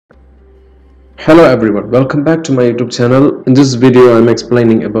Hello everyone, welcome back to my YouTube channel. In this video I'm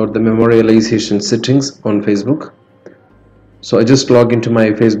explaining about the memorialization settings on Facebook. So I just log into my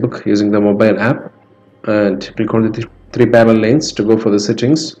Facebook using the mobile app and click on the three parallel lines to go for the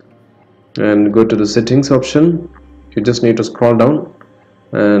settings and go to the settings option. You just need to scroll down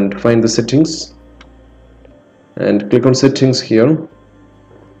and find the settings and click on settings here.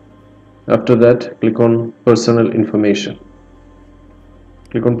 After that, click on personal information.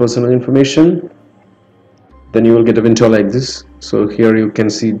 Click on personal information, then you will get a window like this. So here you can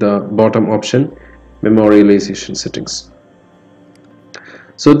see the bottom option, memorialization settings.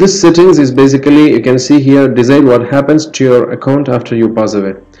 So this settings is basically, you can see here, decide what happens to your account after you pass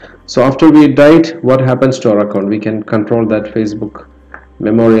away. So after we died, what happens to our account? We can control that Facebook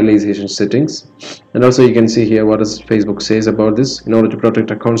memorialization settings. And also you can see here what does Facebook says about this. In order to protect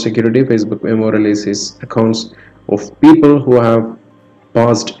account security, Facebook memorializes accounts of people who have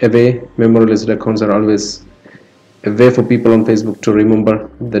passed away. Memorialized accounts are always a way for people on Facebook to remember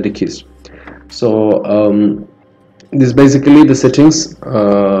the deceased. So this is basically the settings.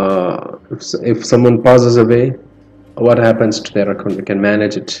 If someone passes away, what happens to their account? We can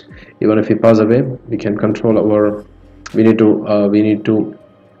manage it. Even if he passes away, we can control our. We need to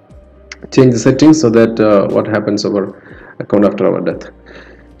change the settings so that what happens to our account after our death.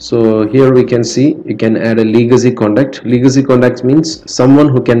 So here we can see you can add a legacy contact. Legacy contact means someone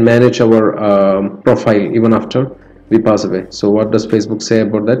who can manage our profile even after we pass away. So what does Facebook say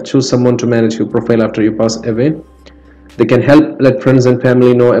about that? Choose someone to manage your profile after you pass away. They can help let friends and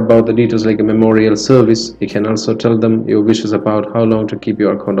family know about the details like a memorial service. You can also tell them your wishes about how long to keep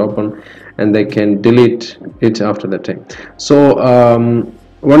your account open, and they can delete it after that time. So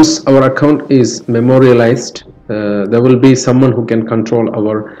once our account is memorialized, there will be someone who can control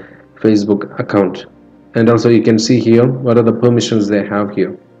our Facebook account. And also you can see here what are the permissions they have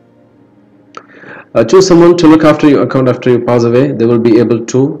here. Choose someone to look after your account after you pass away. They will be able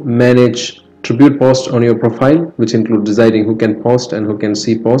to manage tribute posts on your profile, which include deciding who can post and who can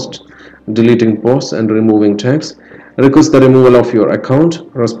see posts, deleting posts and removing tags, request the removal of your account,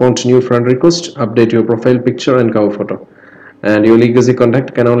 respond to new friend requests, update your profile picture and cover photo. And your legacy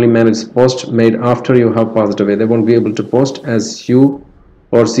contact can only manage posts made after you have passed away. They won't be able to post as you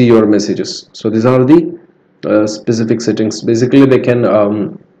or see your messages. So these are the specific settings. Basically they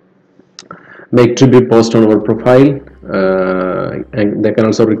can make tribute post on our profile, and they can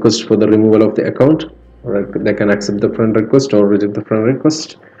also request for the removal of the account, or they can accept the friend request or reject the friend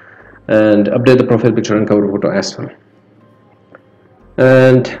request, and update the profile picture and cover photo as well.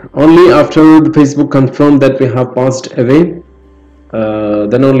 And only after the Facebook confirm that we have passed away,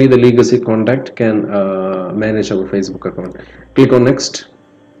 then only the legacy contact can manage our Facebook account. Click on next.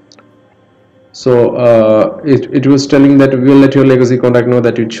 So it was telling that we will let your legacy contact know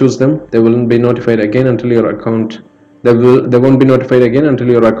that you choose them. They will be notified again until your account. They won't be notified again until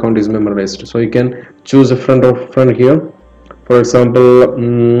your account is memorialized. So you can choose a friend here. For example,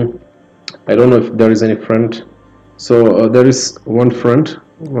 I don't know if there is any friend. So there is one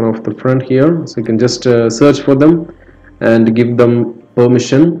of the friend here. So you can just search for them and give them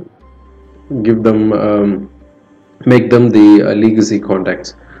permission. Give them make them the legacy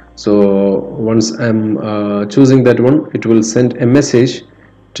contacts. So once I'm choosing that one, it will send a message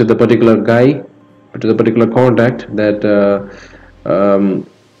to the particular guy, to the particular contact, that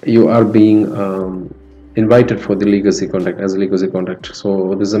you are being invited for the legacy contact as a legacy contact.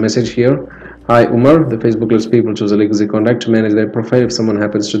 So this is a message here. Hi Umar, the Facebook lets people choose a legacy contact to manage their profile if something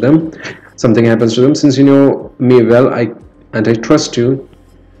happens to them. Since you know me well, I trust you,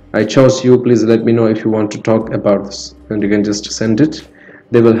 I chose you. Please let me know if you want to talk about this. And you can just send it.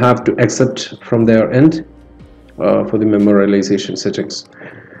 They will have to accept from their end for the memorialization settings.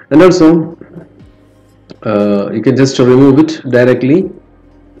 And also you can just remove it directly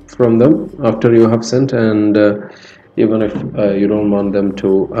from them after you have sent, and even if you don't want them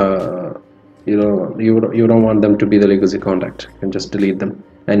to you don't want them to be the legacy contact, you can just delete them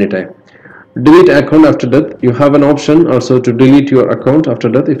anytime. Delete account after death. You have an option also to delete your account after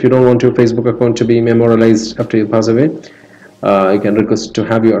death. If you don't want your Facebook account to be memorialized after you pass away, you can request to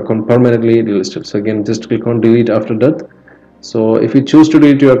have your account permanently delisted. So again, just click on delete after death. So if you choose to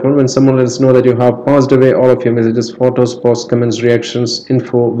delete your account, when someone lets us know that you have passed away, all of your messages, photos, posts, comments, reactions,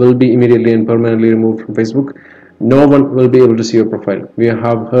 info will be immediately and permanently removed from Facebook. No one will be able to see your profile. We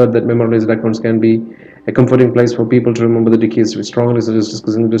have heard that memorialized accounts can be a comforting place for people to remember the deceased. We strongly suggest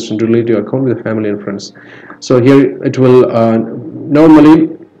discussing the decision to delete your account with family and friends. So here it will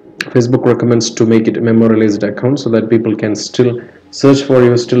normally Facebook recommends to make it a memorialized account so that people can still search for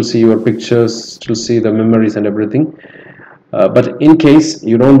you, still see your pictures, still see the memories and everything. But in case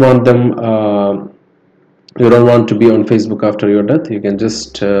you don't want them, you don't want to be on Facebook after your death, you can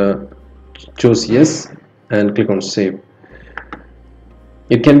just choose yes and click on save.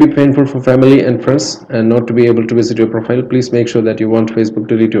 It can be painful for family and friends and not to be able to visit your profile. Please make sure that you want Facebook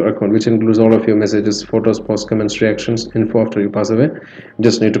to delete your account, which includes all of your messages, photos, posts, comments, reactions, info after you pass away. You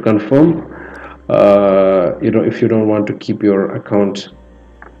just need to confirm, if you don't want to keep your account.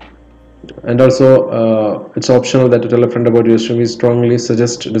 And also, it's optional that you tell a friend about your stream. We strongly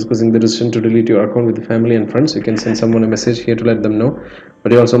suggest discussing the decision to delete your account with the family and friends. You can send someone a message here to let them know,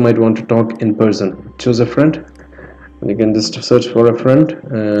 but you also might want to talk in person. Choose a friend. You can just search for a friend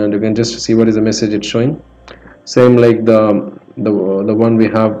and you can just see what is the message it's showing. Same like the one we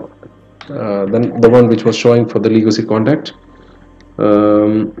have, the one which was showing for the legacy contact.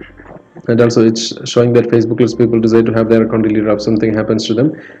 And also it's showing that Facebook lets people decide to have their account deleted if something happens to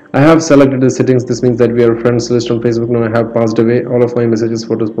them. I have selected the settings. This means that we are friends list on Facebook. Now I have passed away. All of my messages,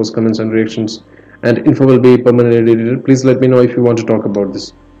 photos, posts, comments and reactions and info will be permanently deleted. Please let me know if you want to talk about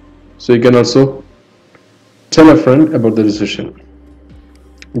this. So you can also tell a friend about the decision.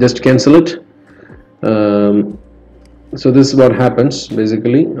 Just cancel it. So this is what happens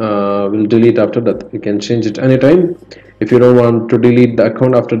basically. We'll delete after that. You can change it anytime. If you don't want to delete the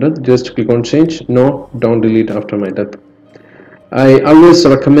account after that, just click on change. No, don't delete after my death. I always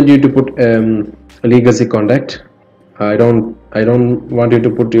recommend you to put a legacy contact. I don't want you to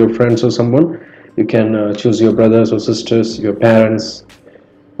put your friends or someone. You can choose your brothers or sisters, your parents,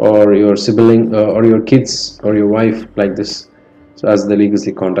 or your sibling, or your kids, or your wife, like this. So as the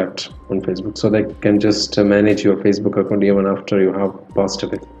legacy contact on Facebook, so they can just manage your Facebook account even after you have passed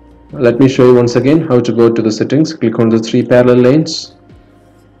away. Let me show you once again how to go to the settings. Click on the 3 parallel lanes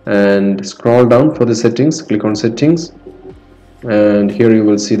and scroll down for the settings. Click on settings and here you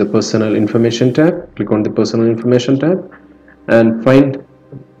will see the personal information tab. Click on the personal information tab and find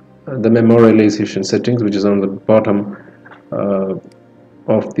the memorialization settings, which is on the bottom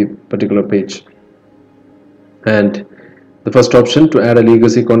of the particular page. And the first option, to add a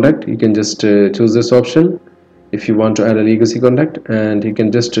legacy contact, you can just choose this option if you want to add a legacy contact, and you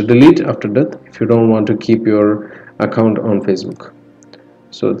can just delete after death if you don't want to keep your account on Facebook.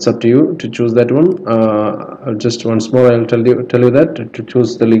 So it's up to you to choose that one. Just once more I'll tell you that to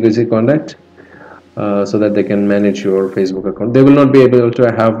choose the legacy contact so that they can manage your Facebook account. They will not be able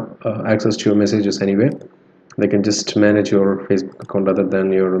to have access to your messages anyway. They can just manage your Facebook account other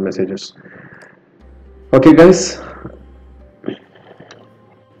than your messages. Okay guys,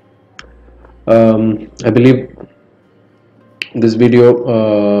 I believe this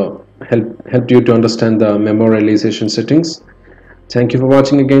video helped you to understand the memorialization settings. Thank you for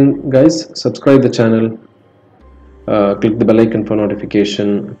watching again guys. Subscribe the channel, click the bell icon for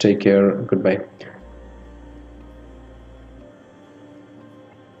notification. Take care, goodbye.